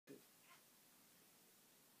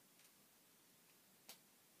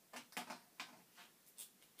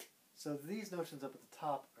So these notions up at the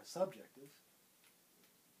top are subjective.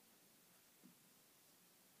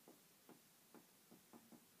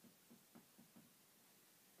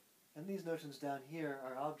 And these notions down here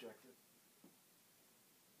are objective.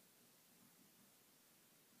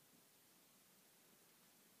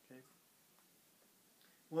 Okay.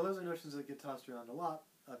 Well, those are notions that get tossed around a lot,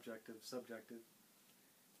 objective, subjective.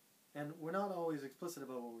 And we're not always explicit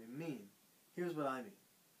about what we mean. Here's what I mean.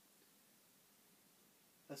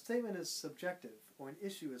 A statement is subjective, or an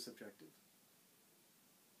issue is subjective,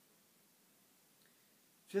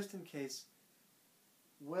 just in case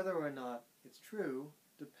whether or not it's true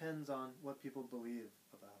depends on what people believe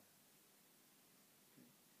about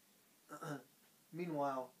it. Okay.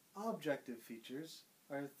 Meanwhile, objective features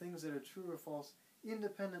are things that are true or false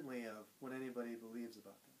independently of what anybody believes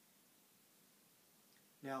about them.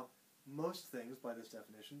 Now, most things, by this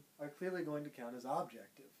definition, are clearly going to count as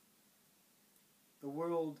objective. The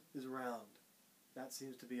world is round. That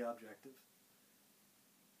seems to be objective.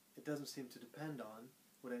 It doesn't seem to depend on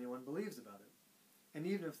what anyone believes about it. And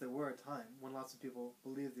even if there were a time when lots of people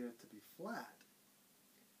believed the Earth to be flat,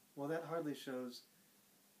 well, that hardly shows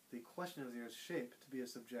the question of the Earth's shape to be a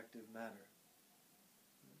subjective matter.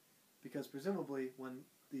 Because presumably, when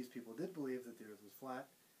these people did believe that the Earth was flat,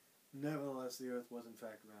 nevertheless the Earth was in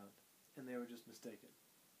fact round, and they were just mistaken.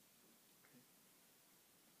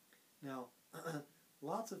 Okay. Now,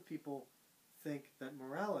 lots of people think that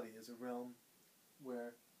morality is a realm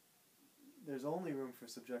where there's only room for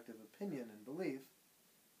subjective opinion and belief,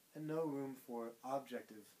 and no room for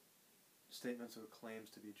objective statements or claims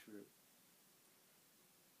to be true.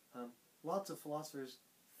 Lots of philosophers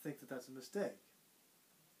think that that's a mistake.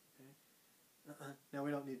 Okay? Now,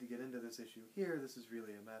 we don't need to get into this issue here. This is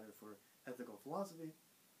really a matter for ethical philosophy.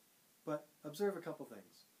 But observe a couple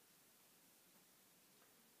things.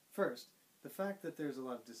 First, the fact that there's a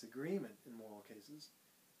lot of disagreement in moral cases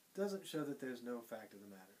doesn't show that there's no fact of the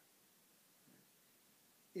matter.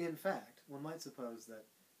 In fact, one might suppose that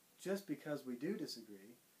just because we do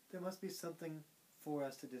disagree, there must be something for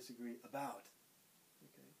us to disagree about.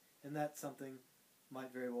 Okay? And that something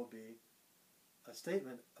might very well be a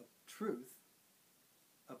statement of truth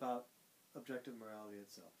about objective morality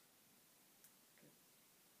itself.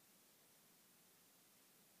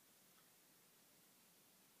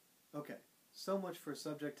 Okay, so much for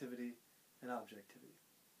subjectivity and objectivity.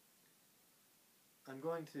 I'm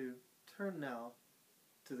going to turn now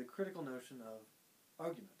to the critical notion of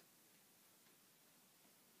argument.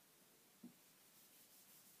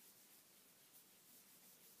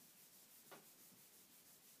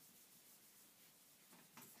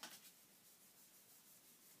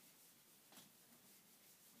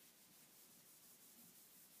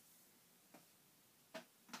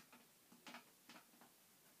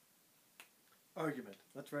 Argument.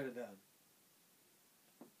 Let's write it down.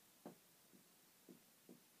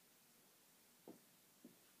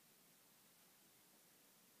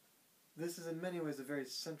 This is in many ways a very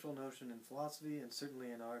central notion in philosophy and certainly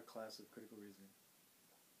in our class of critical reasoning.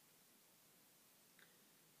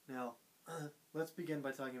 Now, let's begin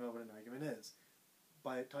by talking about what an argument is,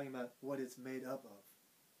 by talking about what it's made up of.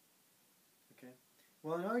 Okay?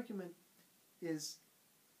 Well, an argument is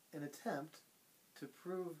an attempt to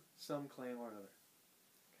prove some claim or other.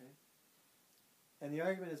 Okay? And the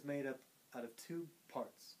argument is made up out of two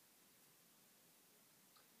parts.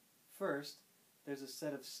 First, there's a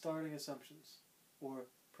set of starting assumptions, or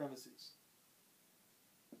premises.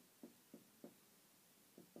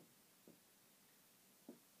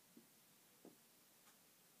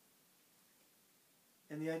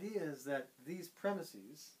 And the idea is that these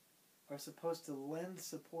premises are supposed to lend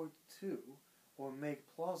support to, or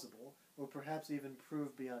make plausible, or perhaps even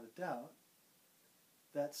prove beyond a doubt,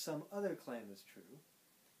 that some other claim is true,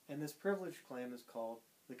 and this privileged claim is called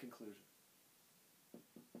the conclusion.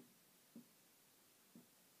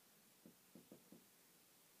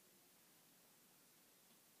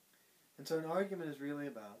 And so an argument is really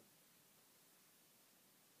about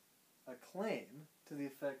a claim to the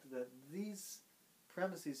effect that these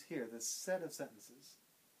premises here, this set of sentences,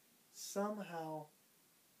 somehow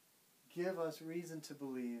give us reason to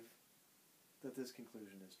believe that this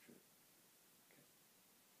conclusion is true.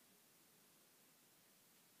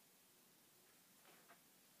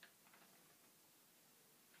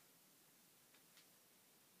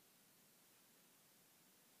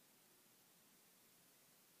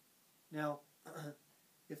 Okay. Now,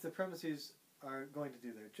 if the premises are going to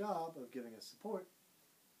do their job of giving us support,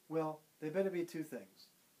 well, they better be two things.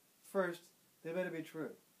 First, they better be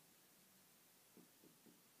true.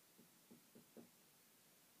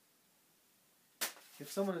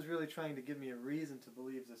 if someone is really trying to give me a reason to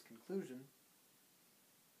believe this conclusion,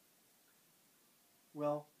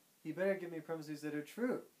 well, he better give me premises that are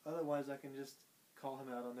true. Otherwise, I can just call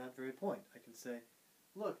him out on that very point. I can say,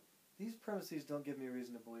 look, these premises don't give me a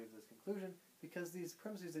reason to believe this conclusion because these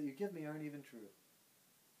premises that you give me aren't even true.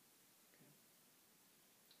 Okay.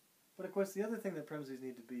 But of course, the other thing that premises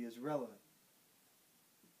need to be is relevant.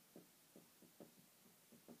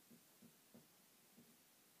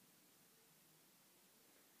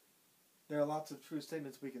 There are lots of true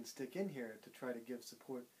statements we can stick in here to try to give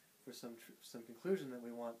support for some conclusion that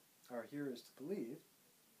we want our hearers to believe.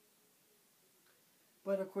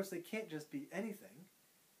 But of course, they can't just be anything.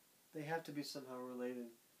 They have to be somehow related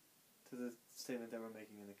to the statement that we're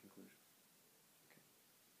making in the conclusion. Okay.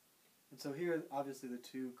 And so here, obviously, the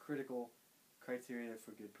two critical criteria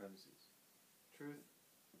for good premises: truth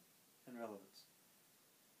and relevance.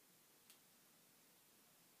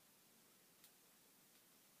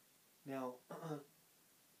 Now,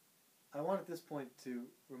 I want at this point to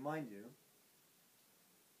remind you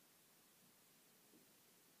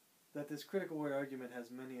that this critical word argument has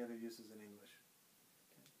many other uses in English.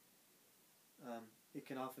 Okay. It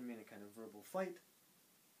can often mean a kind of verbal fight.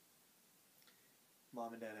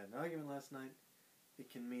 Mom and Dad had an argument last night. It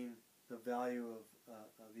can mean the value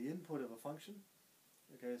of the input of a function.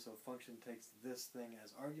 Okay, so a function takes this thing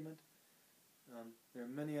as argument. There are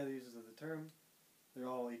many other uses of the term. They're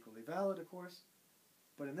all equally valid, of course.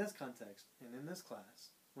 But in this context, and in this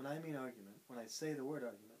class, when I mean argument, when I say the word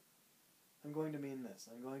argument, I'm going to mean this.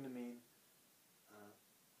 I'm going to mean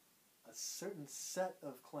a certain set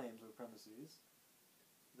of claims or premises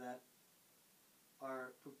that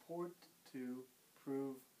are purport to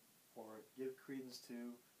prove or give credence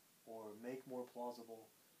to or make more plausible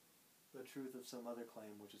the truth of some other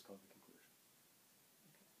claim, which is called the conclusion.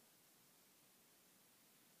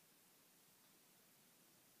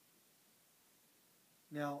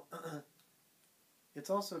 Okay. Now, it's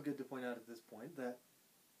also good to point out at this point that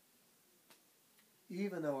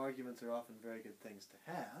even though arguments are often very good things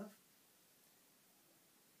to have,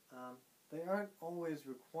 they aren't always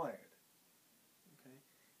required. Okay?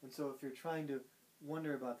 And so if you're trying to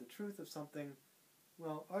wonder about the truth of something,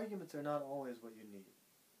 well, arguments are not always what you need.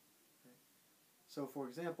 Okay? So for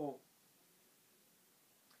example,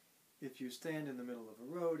 if you stand in the middle of a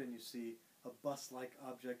road and you see a bus-like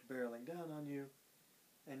object barreling down on you,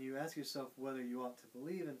 and you ask yourself whether you ought to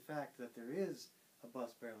believe in fact that there is a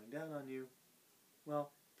bus barreling down on you,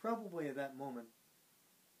 well, probably at that moment,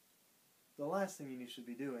 the last thing you should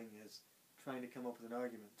be doing is trying to come up with an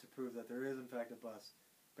argument to prove that there is in fact a bus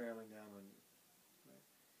barreling down on you.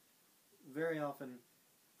 Right? Very often,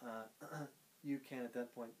 you can at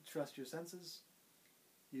that point trust your senses.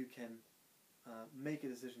 You can make a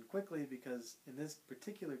decision quickly because in this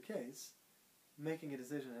particular case, making a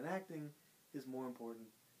decision and acting is more important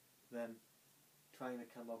than trying to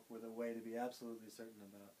come up with a way to be absolutely certain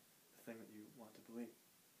about the thing that you want to believe.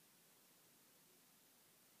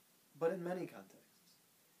 But in many contexts,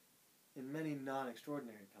 in many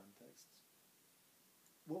non-extraordinary contexts,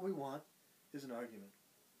 what we want is an argument.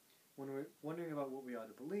 When we're wondering about what we ought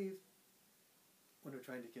to believe, when we're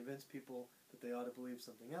trying to convince people that they ought to believe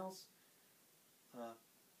something else,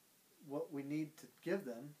 what we need to give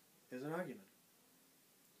them is an argument.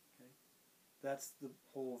 That's the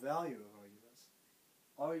whole value of arguments.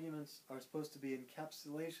 Arguments are supposed to be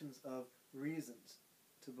encapsulations of reasons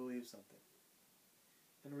to believe something.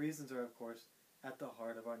 And reasons are, of course, at the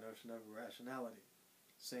heart of our notion of rationality.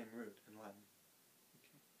 Same root in Latin.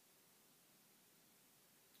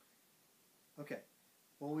 Okay.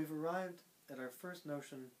 Well, we've arrived at our first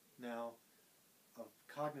notion now of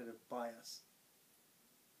cognitive bias.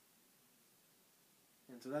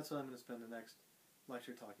 And so that's what I'm going to spend the next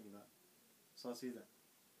lecture talking about. So I'll see you then.